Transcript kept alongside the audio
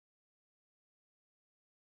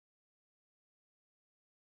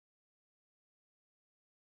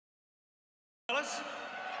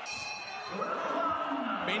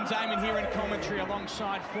Ben Damon here in commentary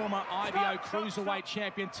alongside former IBO Cruiserweight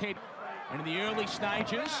champion Ted. And in the early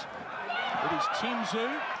stages, it is Tim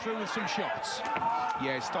Tszyu through with some shots.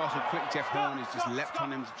 Yeah, it starts with quick. Jeff Horn has just leapt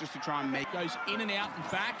on him just to try and make... Goes in and out and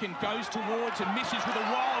back and goes towards and misses with a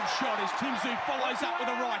wild shot as Tim Tszyu follows up with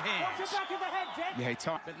a right hand. Yeah,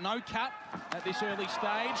 tight. But no cut at this early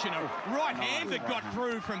stage, and a right hand that got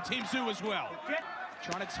through from Tim Tszyu as well.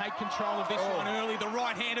 Trying to take control of this one early. The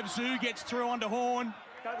right hand of Tszyu gets through onto Horn.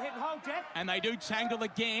 Don't hit and hold, Jeff. And they do tangle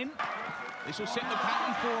again. This will set the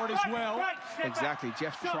pattern for it as well. Exactly.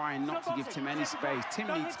 Jeff trying not to give Tim any space. Tim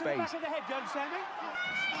needs space.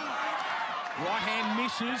 Right hand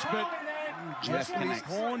misses, but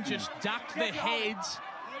Horn just ducked the heads.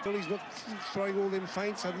 Well, he's not throwing all them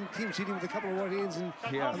feints. I think Tim's hit him with a couple of right hands, and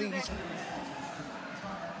I think he's...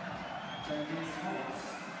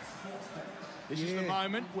 This is the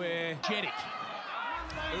moment where Jeff,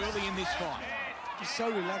 early in this fight. He's so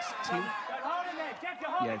relaxed, Tim.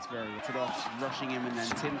 Yeah, it's very good. Off rushing him, and then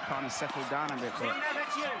Tim kind of settled down a bit. But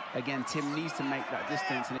again, Tim needs to make that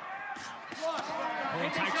distance. And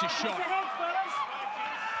Horn takes a shot.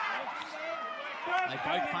 They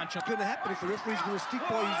both punch up. What's going to happen if the referee's going to stick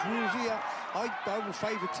by his rules here? I will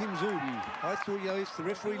favour Tim Tszyu. I thought, you know, if the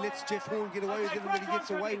referee lets Jeff Horn get away with everything he gets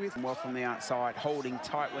away with. Well, from the outside, holding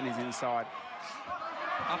tight when he's inside.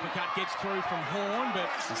 Uppercut gets through from Horn, but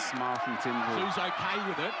a smile from Tim Tszyu. Tszyu's okay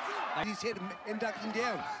with it. His head and ducking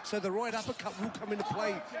down, so the right uppercut will come into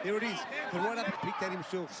play. There it is. The right uppercut picked at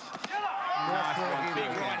himself. Nice one. Big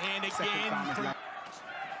right hand again.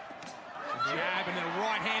 Jab, and then a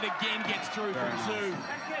right hand again gets through from Tszyu.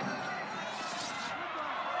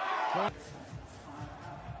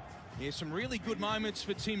 Here's some really good moments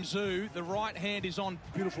for Tim Tszyu. The right hand is on.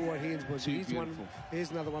 Beautiful right hands, boys.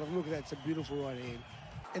 Here's another one. Look at that. It's a beautiful right hand.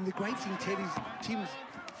 And the great thing, Ted, is Tim's,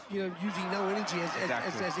 you know, using no energy as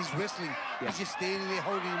he's wrestling. Yeah. He's just standing there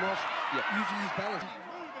holding him off, using his balance.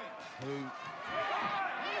 Who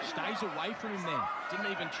stays away from him then.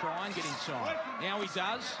 Didn't even try and get inside. Now he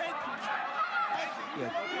does. Yeah,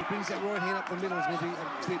 he brings that right hand up the middle. It's going to be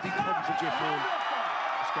a big problem for Jeff Horn.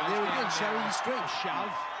 There again, showing his strength.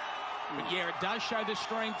 Shove. But yeah, it does show the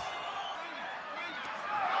strength.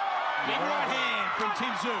 Big right hand from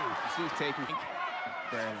Tim Tszyu. Tszyu's taking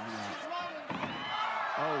very long out.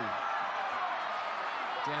 Oh.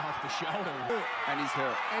 Down off the shoulder. And he's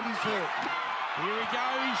hurt. Here he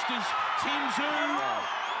goes. Does Tim Tszyu.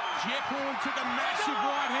 Jeff Horn took a massive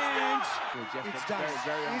right hand. It's done.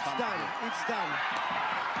 It's done.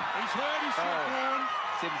 He's hurt his Horn.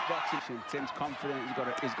 Tim's boxing. Tim's confident.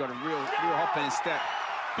 He's got a real hop in his step.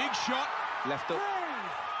 Big shot. Left up.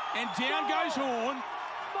 And down goes Horn.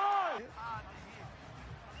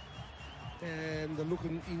 And the look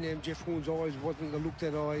in Jeff Horn's eyes wasn't the look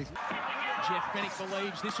that Jeff Fennick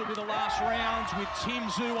believes this will be the last round with Tim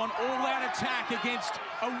Tszyu on all-out attack against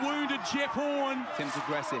a wounded Jeff Horn. Tim's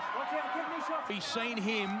aggressive. We've seen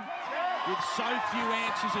him with so few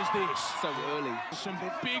answers as this. So early. Some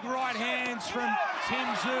big right hands from Tim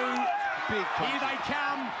Tszyu. Big punch. Here they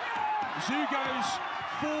come. Tszyu goes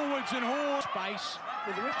forwards and Horn. Space.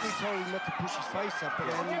 Well, the referee told him not to push his face up. But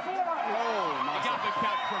nice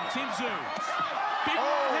uppercut from Tim Tszyu. Big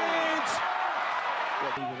right hands.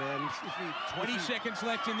 20 seconds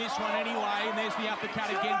left in this one anyway, and there's the uppercut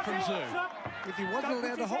again from Tszyu. If he wasn't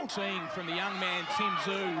allowed to hold. Seeing from the young man Tim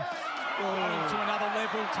Tszyu, going to another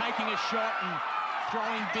level, taking a shot and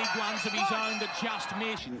throwing big ones of his own that just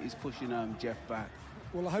missed. He's pushing Jeff back.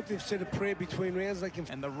 Well, I hope they've said a prayer between rounds. They can.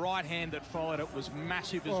 And the right hand that followed it was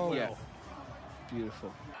massive as well. Yeah.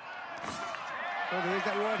 Beautiful. Oh, there's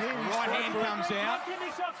that right hand. Right hand comes out.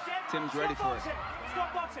 Tim's ready for it.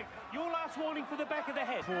 Stop boxing. Your last warning for the back of the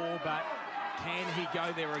head. But can he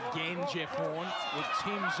go there again, Jeff Horn, with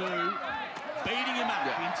Tim Tszyu beating him up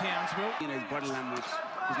in Townsville? You know, his body language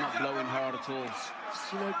is not blowing hard at all.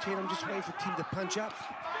 You know, Ted, I'm just waiting for Tim to punch up.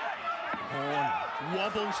 Horn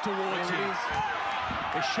wobbles towards him.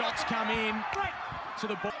 The shots come in to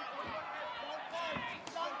the ball.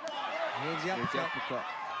 Hands the uppercut.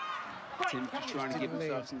 Tim's just trying to give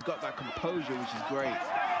himself some. He's got that composure, which is great.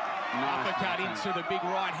 Uppercut into the big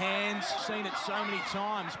right hands. Seen it so many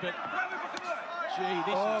times, but gee,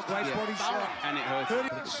 this is great body shot. And it hurts.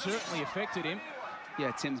 It certainly affected him.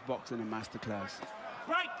 Yeah, Tim's boxing a masterclass.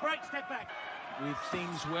 Break, step back. With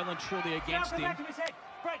things well and truly against him.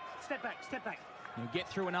 Break, step back. He'll get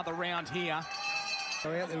through another round here.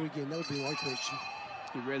 Go out there again, that would be my question.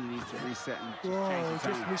 He really needs to reset and change the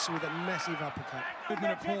just missing with a massive uppercut.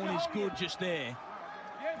 Movement of Horn is good just there.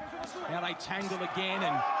 Now they tangle again,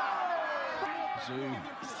 and Tszyu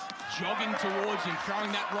jogging towards him,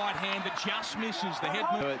 throwing that right hand that just misses the head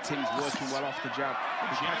move. Tim's working well off the jab.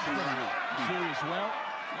 Jab from Zhu as well.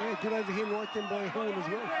 Yeah, good overhand right then by Horn as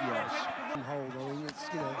well. Yes. Hold, I mean, it's,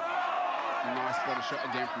 you know. Nice body shot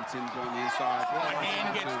again from Tim's on the inside. Right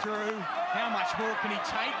hand gets through. How much more can he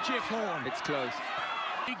take, Jeff Horn? It's close.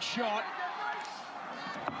 Big shot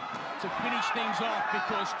to finish things off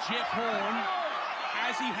because Jeff Horn,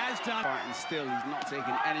 as he has done. And still, he's not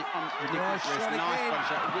taking any ridiculous risk. Nice body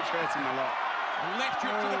shot, which hurts him a lot. A left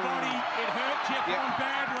trip to the body. It hurt Jeff Horn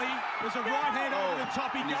badly. There's a right hand over the top.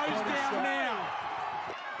 He goes down now.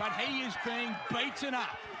 But he is being beaten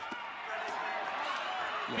up.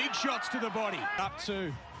 Big shots to the body. Up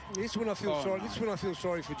to. This one I feel sorry. This one I feel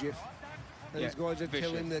sorry for Jeff. Those guys that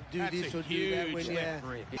tell him that do this or do that. When,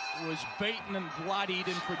 It was beaten and bloodied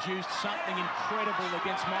and produced something incredible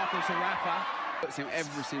against Michael Zarafa. Puts him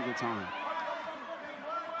every single time.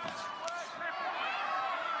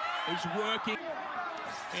 He's working.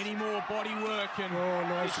 Any more body work and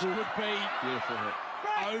nice this could be beautiful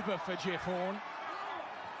hit. Over for Jeff Horn.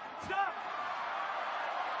 Stop!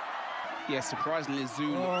 Yeah, surprisingly,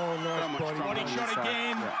 Zhu nice so much body shot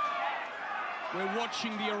again. We're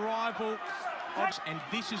watching the arrival of, and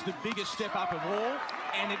this is the biggest step up of all,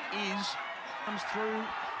 and it is. Comes through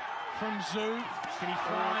from Zhu. Can he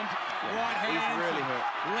find right hand? He's really hurt.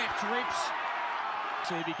 Left rips.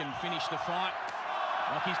 See if he can finish the fight.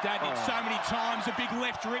 Like his dad did so many times. A big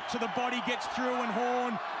left rip to the body gets through, and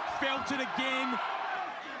Horn felt it again.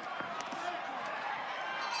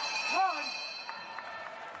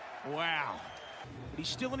 Wow. But he's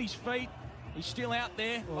still on his feet. He's still out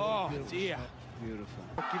there. Oh, dear. Beautiful.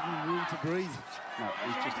 Not giving him room to breathe. No,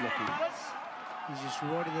 he's just looking. He's just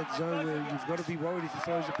right in that zone where you've got to be worried if he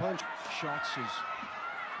throws a punch. Shots as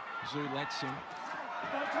Zhu lets him.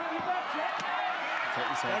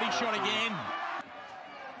 Body shot again.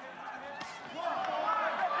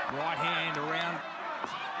 Right hand around.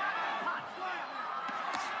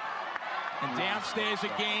 And downstairs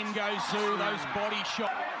again goes Zhu. Those body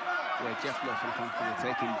shots. Yeah, Jeff looks uncomfortable,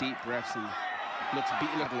 taking deep breaths and looks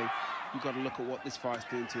beaten ugly. You've got to look at what this fight's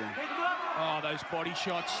doing to him. Oh, those body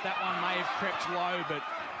shots. That one may have crept low, but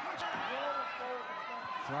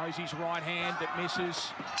throws his right hand that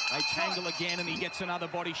misses. They tangle again, and he gets another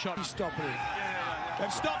body shot. He's stopping it.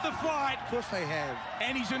 They've stopped the fight. Of course they have.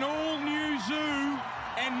 And he's an all-new Zhu,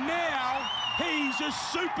 and now he's a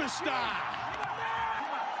superstar.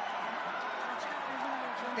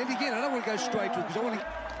 And again, I don't want to go straight to it because I want to...